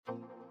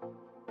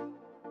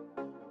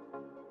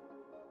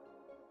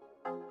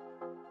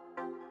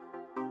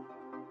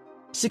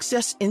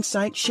Success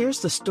Insight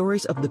shares the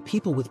stories of the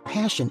people with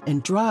passion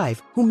and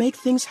drive who make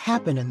things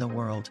happen in the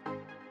world.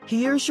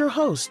 Here's your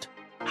host,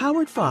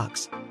 Howard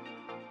Fox.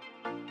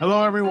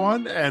 Hello,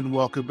 everyone, and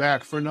welcome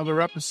back for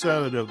another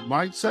episode of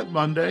Mindset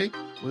Monday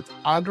with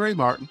Andrée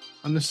Martin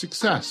on the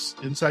Success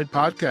Insight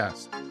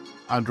podcast.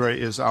 Andrée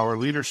is our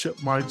leadership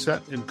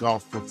mindset and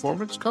golf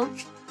performance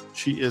coach.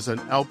 She is an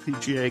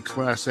LPGA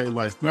Class A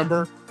life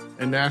member,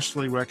 a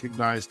nationally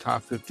recognized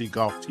top 50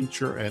 golf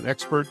teacher and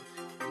expert,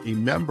 a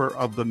member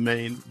of the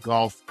Maine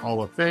Golf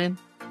Hall of Fame,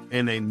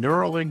 and a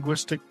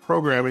neurolinguistic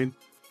programming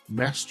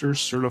master's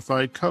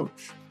certified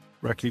coach.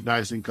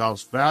 Recognizing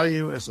golf's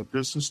value as a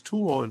business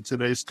tool in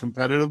today's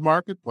competitive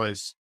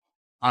marketplace,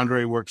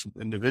 Andrée works with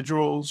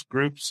individuals,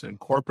 groups, and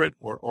corporate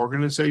or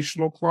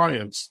organizational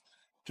clients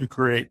to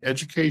create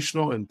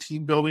educational and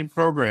team-building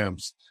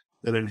programs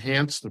that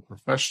enhance the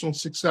professional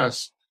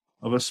success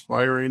of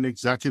aspiring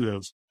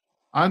executives.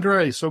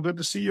 Andrée, so good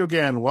to see you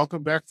again.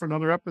 Welcome back for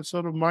another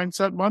episode of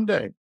Mindset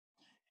Monday.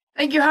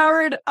 Thank you,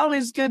 Howard.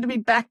 Always good to be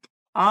back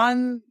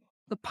on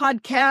the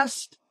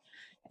podcast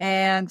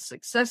and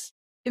Success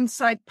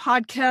Insight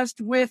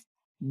podcast with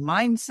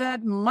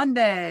Mindset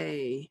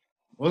Monday.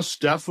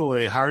 Most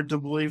definitely. Hard to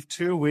believe,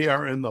 too. We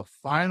are in the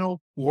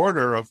final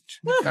quarter of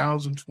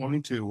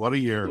 2022. What a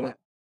year.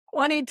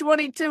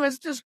 2022 has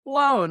just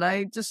flown.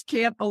 I just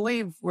can't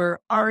believe we're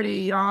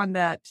already on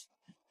that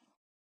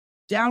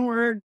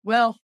forward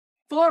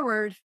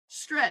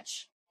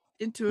stretch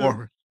into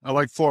forward. I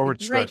like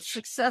forward a great, stretch.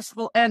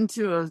 Successful end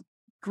to a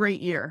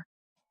great year.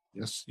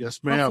 Yes,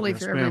 ma'am. Hopefully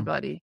yes, for ma'am.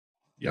 everybody.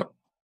 Yep.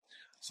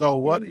 So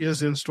what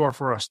is in store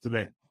for us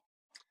today?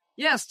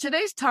 Yes,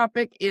 today's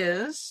topic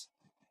is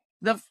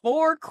the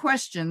 4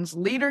 questions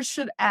leaders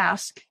should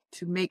ask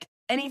to make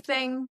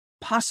anything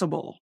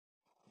possible.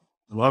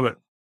 I love it.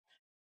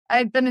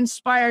 I've been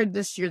inspired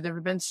this year. There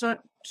have been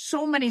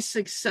so many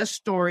success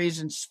stories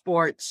in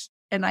sports,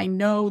 and I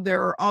know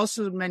there are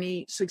also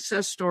many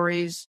success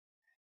stories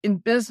in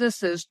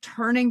businesses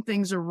turning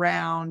things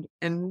around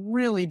and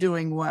really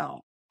doing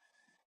well.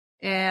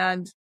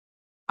 And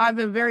I've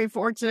been very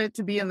fortunate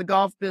to be in the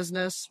golf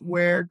business,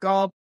 where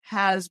golf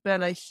has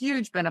been a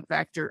huge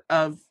benefactor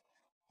of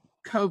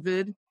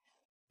COVID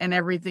and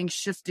everything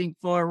shifting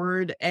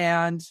forward.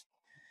 And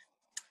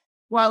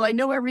while I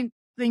know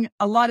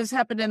a lot has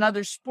happened in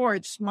other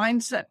sports,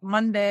 Mindset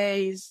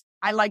Mondays,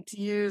 I like to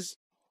use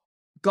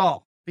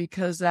golf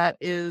because that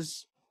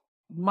is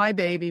my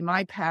baby,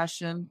 my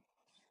passion,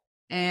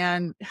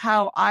 and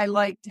how I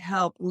like to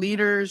help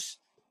leaders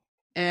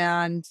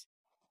and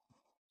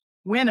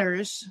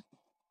winners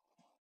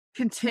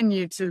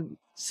continue to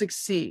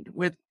succeed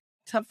with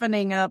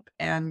toughening up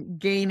and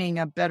gaining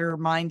a better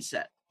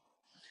mindset.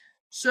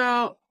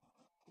 So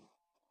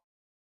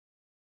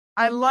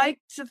I like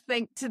to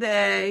think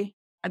today,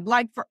 I'd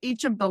like for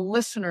each of the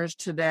listeners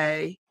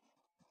today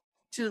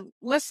to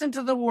listen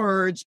to the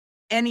words,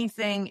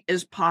 anything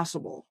is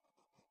possible.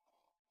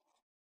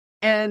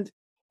 And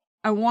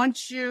I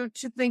want you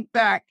to think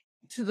back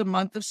to the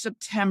month of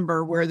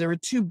September, where there were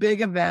 2 big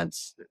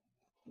events.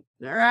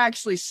 There are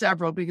actually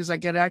several, because I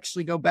could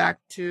actually go back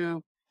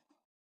to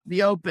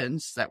the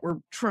Opens that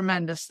were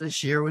tremendous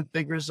this year with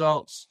big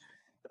results.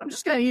 But I'm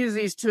just going to use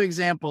these 2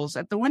 examples.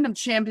 At the Wyndham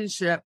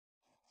Championship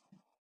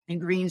in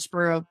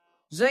Greensboro,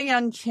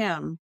 Young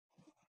Kim,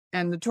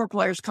 and the tour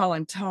players call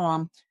him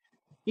Tom,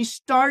 he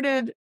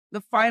started the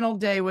final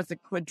day with a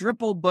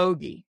quadruple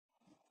bogey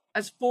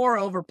as 4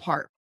 over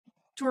par.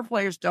 Tour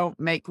players don't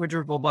make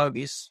quadruple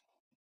bogeys.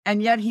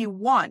 And yet he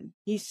won.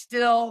 He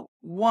still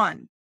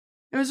won.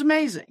 It was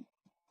amazing.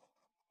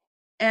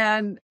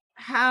 And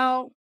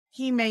how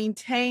he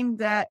maintained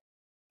that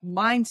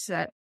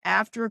mindset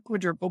after a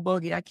quadruple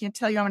bogey. I can't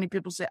tell you how many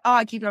people say,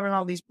 I keep having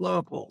all these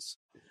blow-up holes.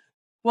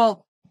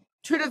 Well,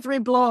 2 to 3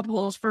 blow-up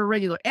holes for a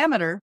regular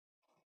amateur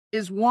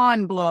is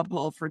 1 blow-up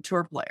hole for a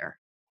tour player.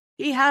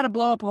 He had a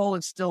blow-up hole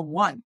and still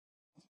won.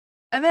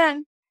 And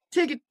then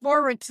take it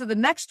forward to the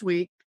next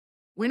week.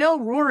 We know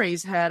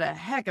Rory's had a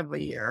heck of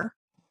a year.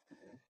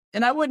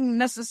 And I wouldn't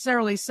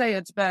necessarily say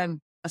it's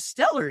been a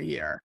stellar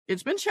year.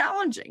 It's been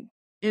challenging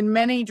in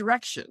many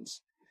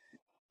directions.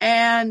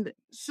 And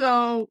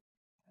so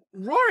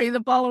Rory,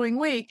 the following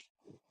week,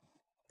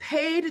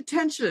 paid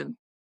attention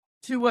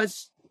to what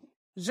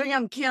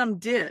Young Kim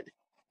did.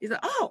 He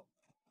thought,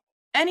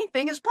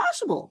 anything is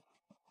possible.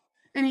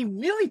 And he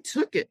really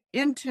took it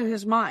into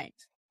his mind.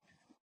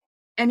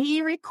 And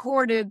he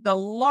recorded the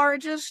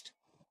largest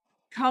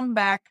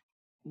comeback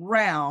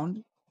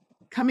round,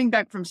 coming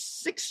back from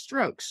 6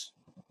 strokes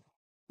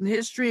in the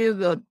history of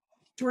the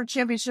Tour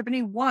Championship, and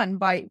he won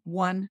by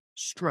 1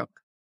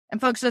 stroke.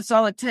 And folks, that's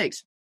all it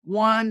takes.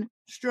 1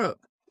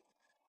 stroke.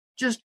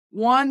 Just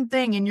one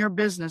thing in your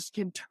business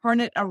can turn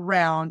it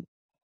around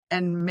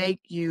and make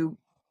you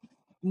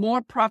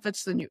more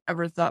profits than you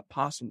ever thought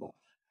possible.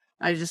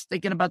 I was just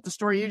thinking about the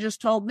story you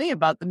just told me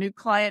about the new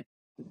client,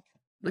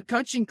 the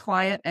coaching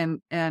client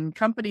and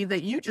company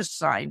that you just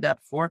signed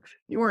up for.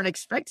 You weren't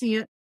expecting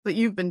it, but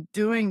you've been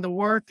doing the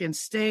work and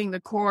staying the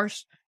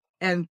course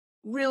and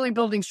really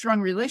building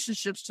strong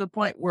relationships to the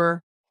point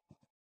where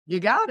you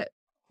got it.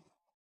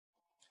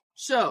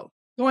 So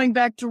going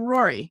back to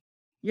Rory.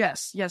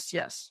 Yes.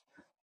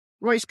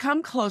 Rory's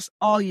come close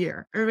all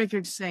year. Everybody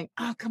keeps saying,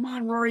 oh, come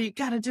on, Rory, you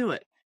got to do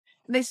it.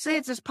 And they say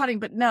it's his putting,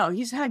 but no,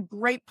 he's had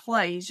great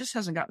play. He just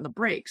hasn't gotten the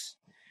breaks.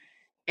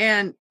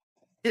 And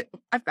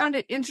I found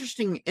it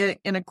interesting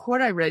in a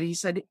quote I read. He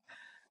said,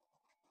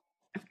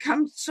 I've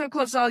come so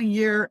close all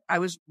year. I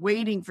was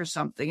waiting for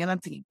something. And I'm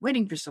thinking,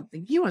 waiting for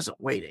something? He wasn't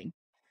waiting,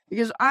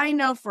 because I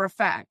know for a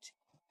fact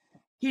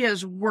he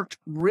has worked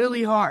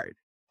really hard.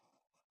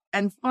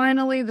 And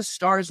finally, the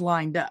stars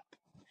lined up.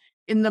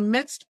 In the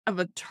midst of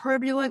a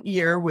turbulent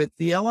year with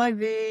the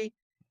LIV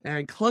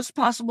and close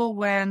possible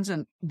wins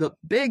and the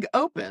big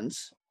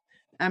opens,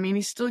 I mean,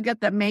 he's still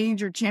got that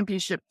major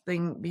championship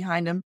thing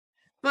behind him.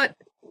 But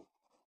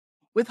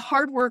with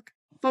hard work,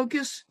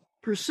 focus,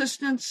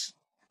 persistence,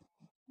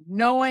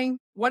 knowing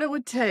what it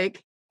would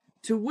take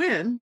to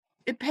win,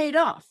 it paid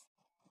off.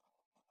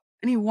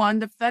 And he won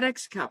the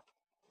FedEx Cup.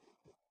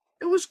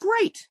 It was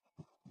great.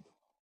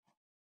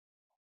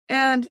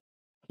 And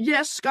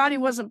yes, Scotty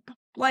wasn't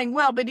playing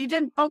well, but he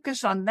didn't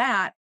focus on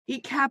that. He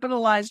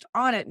capitalized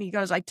on it. And he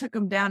goes, I took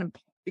him down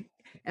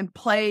and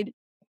played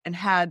and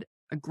had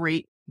a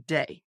great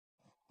day.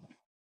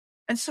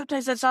 And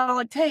sometimes that's all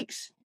it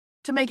takes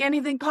to make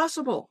anything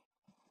possible.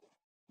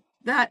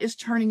 That is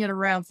turning it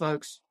around,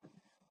 folks.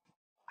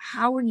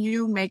 How are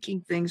you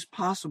making things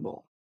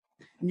possible?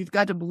 And you've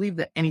got to believe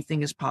that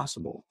anything is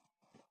possible.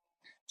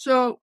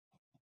 So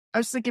I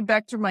was thinking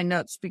back through my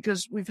notes,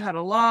 because we've had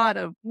a lot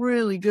of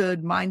really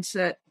good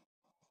mindset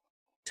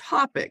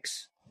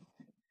topics.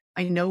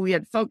 I know we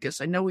had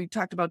focus. I know we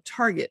talked about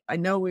target. I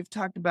know we've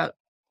talked about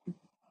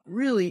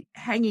really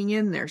hanging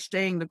in there,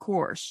 staying the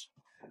course.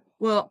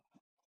 Well,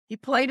 he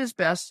played his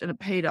best and it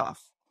paid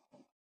off.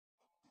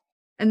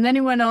 And then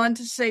he went on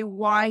to say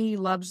why he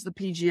loves the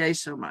PGA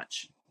so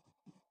much.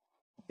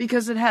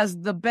 Because it has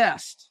the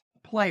best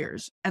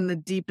players and the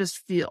deepest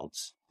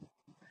fields.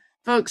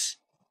 Folks,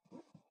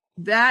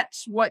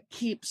 that's what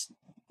keeps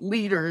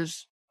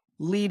leaders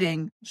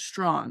leading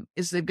strong,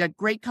 is they've got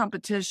great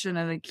competition,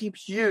 and it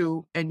keeps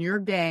you and your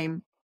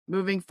game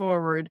moving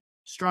forward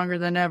stronger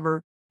than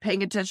ever,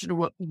 paying attention to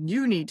what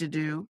you need to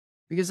do,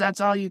 because that's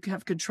all you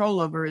have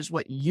control over, is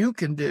what you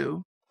can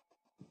do.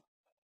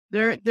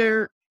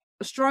 A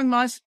strong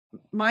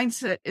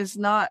mindset is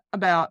not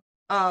about,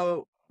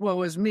 oh,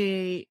 woe is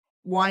me,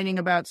 whining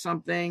about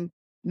something,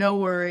 no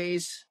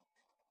worries.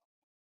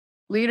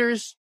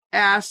 Leaders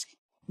ask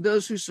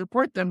those who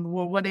support them,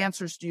 well, what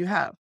answers do you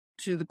have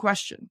to the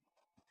question?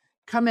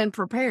 Come in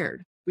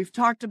prepared. We've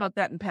talked about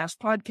that in past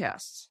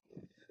podcasts.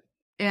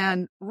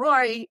 And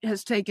Roy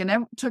has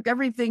took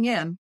everything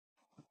in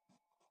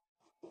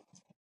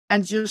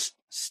and just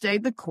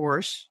stayed the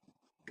course,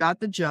 got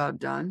the job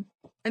done,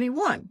 and he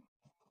won.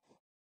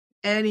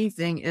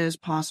 Anything is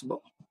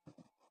possible.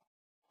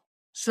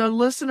 So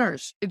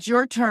listeners, it's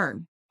your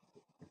turn.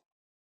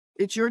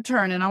 It's your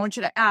turn. And I want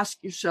you to ask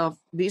yourself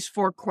these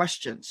 4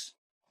 questions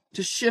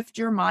to shift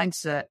your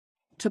mindset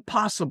to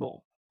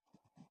possible.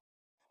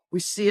 We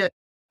see it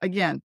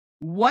again.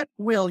 What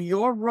will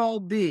your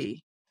role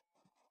be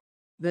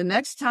the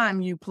next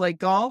time you play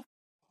golf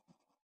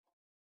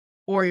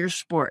or your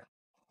sport?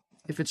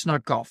 If it's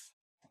not golf,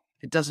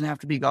 it doesn't have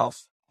to be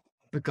golf,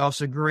 but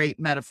golf's a great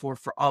metaphor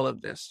for all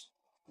of this.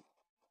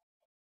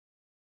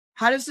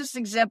 How does this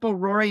example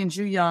Rory and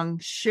Ju Young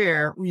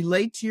share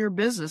relate to your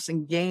business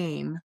and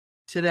game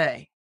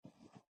today?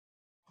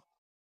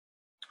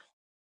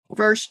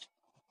 First,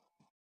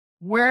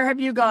 where have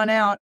you gone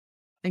out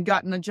and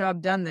gotten the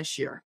job done this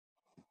year?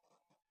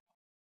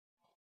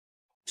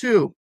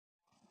 2,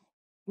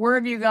 where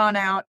have you gone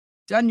out,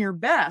 done your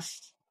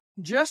best,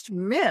 just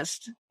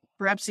missed,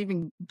 perhaps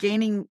even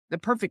gaining the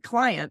perfect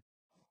client?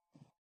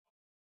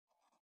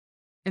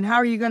 And how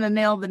are you going to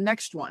nail the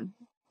next one?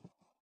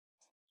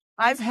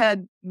 I've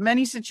had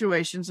many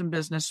situations in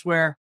business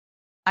where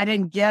I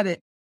didn't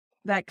get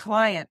that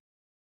client,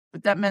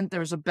 but that meant there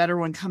was a better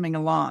one coming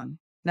along.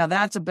 Now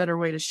that's a better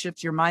way to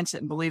shift your mindset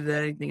and believe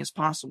that anything is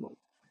possible.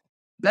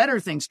 Better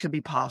things could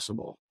be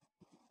possible.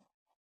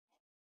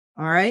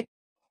 All right.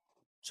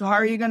 So how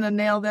are you going to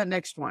nail that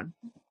next one?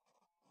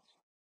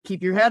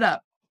 Keep your head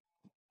up.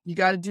 You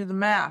got to do the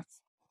math.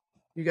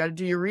 You got to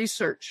do your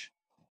research.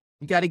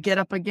 You got to get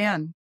up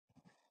again.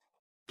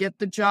 Get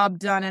the job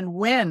done and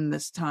win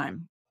this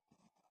time.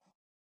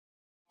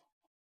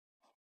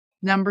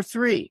 Number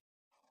 3,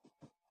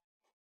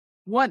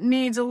 what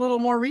needs a little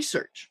more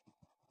research,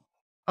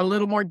 a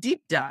little more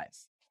deep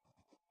dive,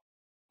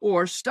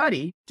 or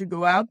study to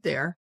go out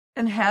there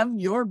and have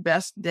your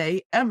best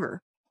day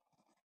ever?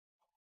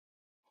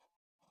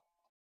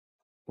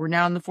 We're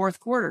now in the 4th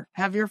quarter.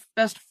 Have your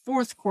best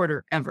 4th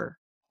quarter ever.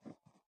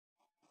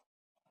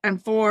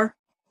 And 4,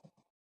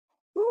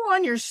 who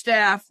on your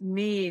staff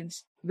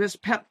needs this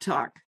pep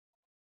talk?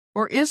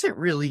 Or is it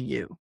really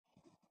you?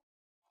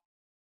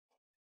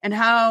 And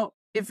how,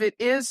 if it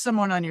is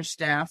someone on your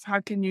staff,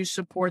 how can you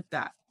support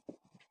that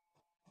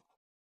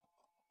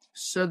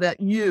so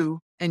that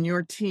you and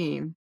your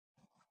team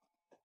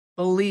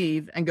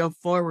believe, and go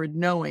forward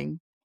knowing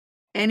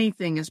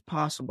anything is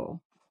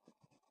possible.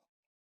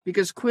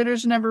 Because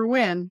quitters never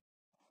win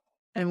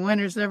and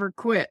winners never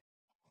quit.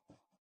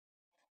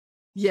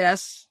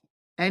 Yes,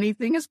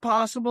 anything is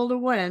possible to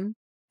win.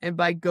 And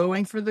by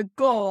going for the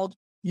gold,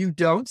 you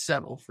don't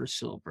settle for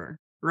silver.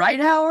 Right,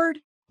 Howard?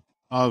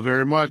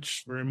 Very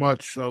much, very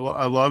much.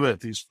 I love it,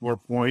 these 4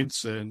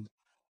 points. And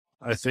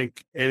I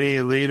think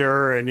any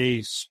leader,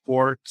 any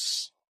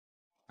sports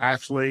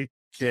athlete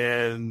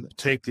can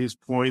take these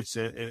points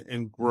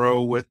and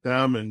grow with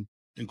them and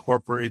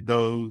incorporate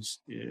those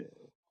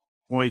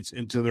points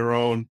into their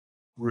own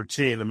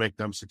routine to make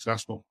them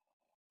successful.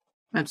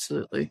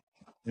 Absolutely.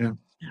 Yeah.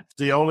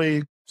 The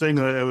only thing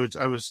that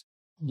I was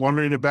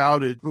wondering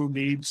about is who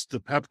needs the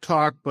pep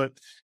talk, but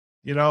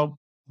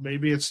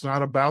maybe it's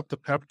not about the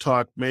pep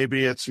talk.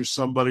 Maybe it's there's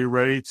somebody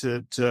ready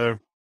to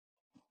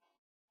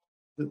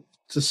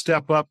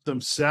step up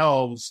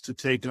themselves to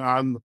take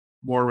on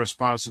more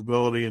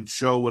responsibility and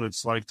show what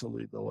it's like to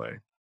lead the way.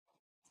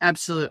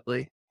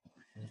 Absolutely.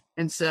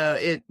 And so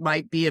it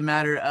might be a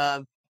matter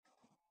of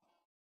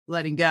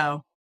letting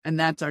go. And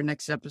that's our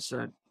next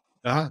episode.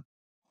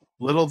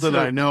 Little did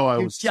I know I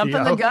was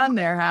jumping the gun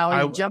there,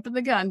 Howard. Jumping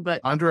the gun,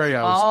 but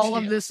Andrée, all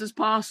of this is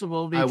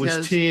possible because I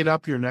was teeing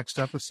up your next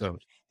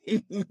episode.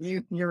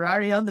 You're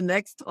already on the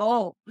next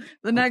hole,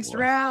 the next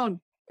round.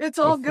 It's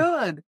all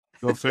good.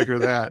 Go figure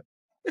that.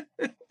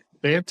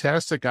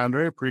 Fantastic,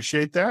 Andrée.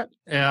 Appreciate that.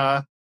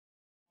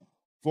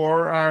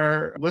 For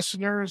our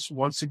listeners,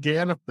 once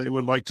again, if they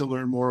would like to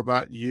learn more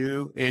about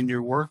you and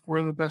your work,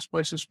 where are the best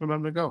places for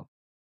them to go?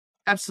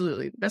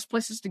 Absolutely. The best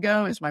places to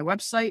go is my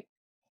website.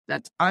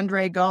 That's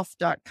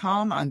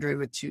andreegolf.com, Andrée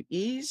with 2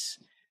 E's.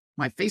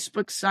 My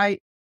Facebook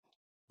site,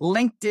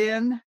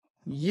 LinkedIn,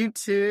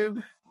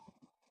 YouTube,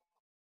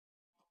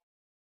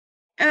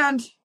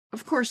 and,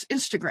 of course,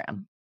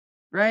 Instagram,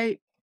 right?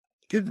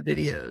 Good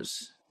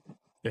videos.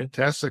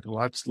 Fantastic.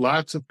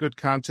 Lots of good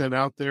content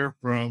out there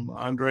from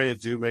Andrée.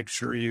 Do make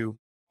sure you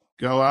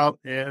go out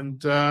and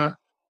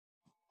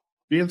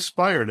be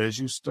inspired as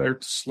you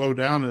start to slow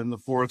down in the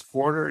fourth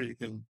quarter. You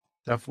can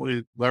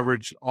definitely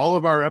leverage all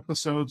of our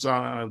episodes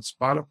on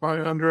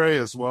Spotify, Andrée,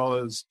 as well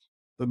as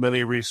the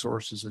many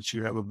resources that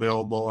you have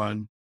available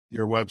on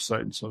your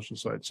website and social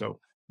sites. So,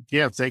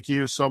 again, thank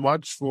you so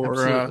much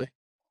for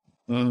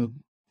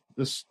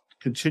this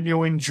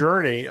continuing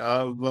journey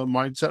of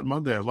Mindset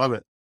Monday. I love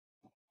it.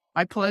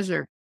 My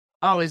pleasure.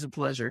 Always a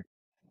pleasure.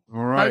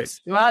 All right.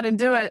 Folks, go out and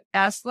do it.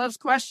 Ask those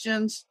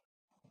questions.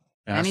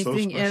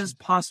 Anything is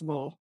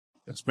possible.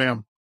 Yes,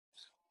 ma'am.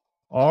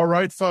 All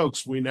right,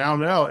 folks. We now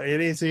know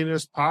anything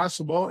is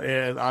possible.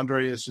 And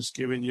Andrée is just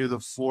giving you the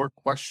 4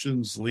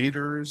 questions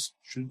leaders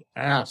should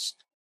ask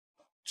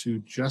to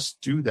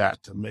just do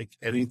that, to make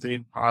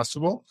anything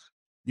possible.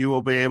 You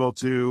will be able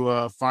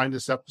to find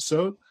this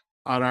episode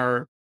on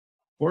our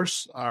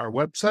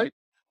website,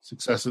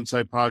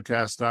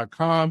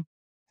 successinsightpodcast.com,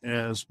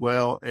 as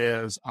well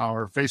as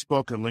our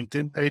Facebook and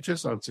LinkedIn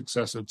pages on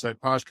Success Insight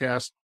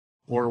Podcast,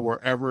 or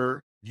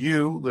wherever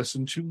you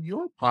listen to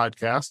your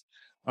podcast,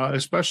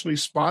 especially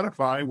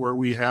Spotify, where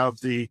we have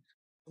the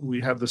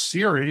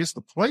series,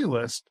 the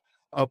playlist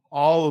of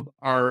all of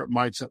our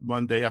Mindset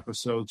Monday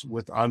episodes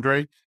with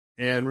Andrée.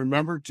 And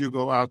remember to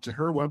go out to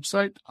her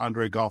website,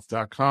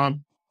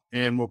 andreegolf.com,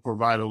 and we'll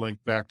provide a link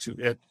back to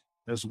it,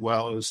 as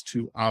well as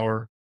to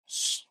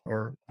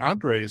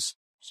Andrée's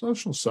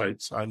social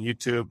sites on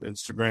YouTube,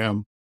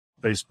 Instagram,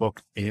 Facebook,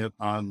 and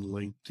on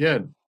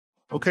LinkedIn.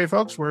 Okay,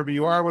 folks, wherever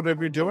you are,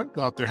 whatever you're doing,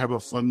 go out there, have a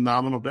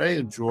phenomenal day,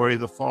 enjoy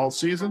the fall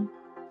season,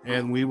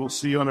 and we will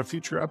see you on a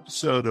future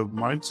episode of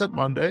Mindset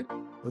Monday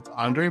with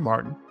Andrée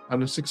Martin on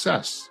the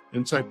Success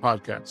Insight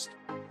Podcast.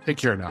 Take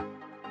care now.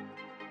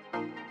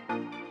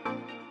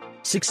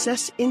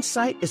 Success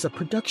Insight is a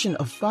production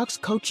of Fox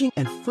Coaching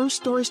and First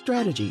Story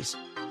Strategies.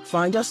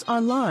 Find us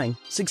online,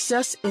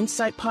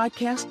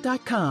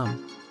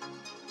 successinsightpodcast.com.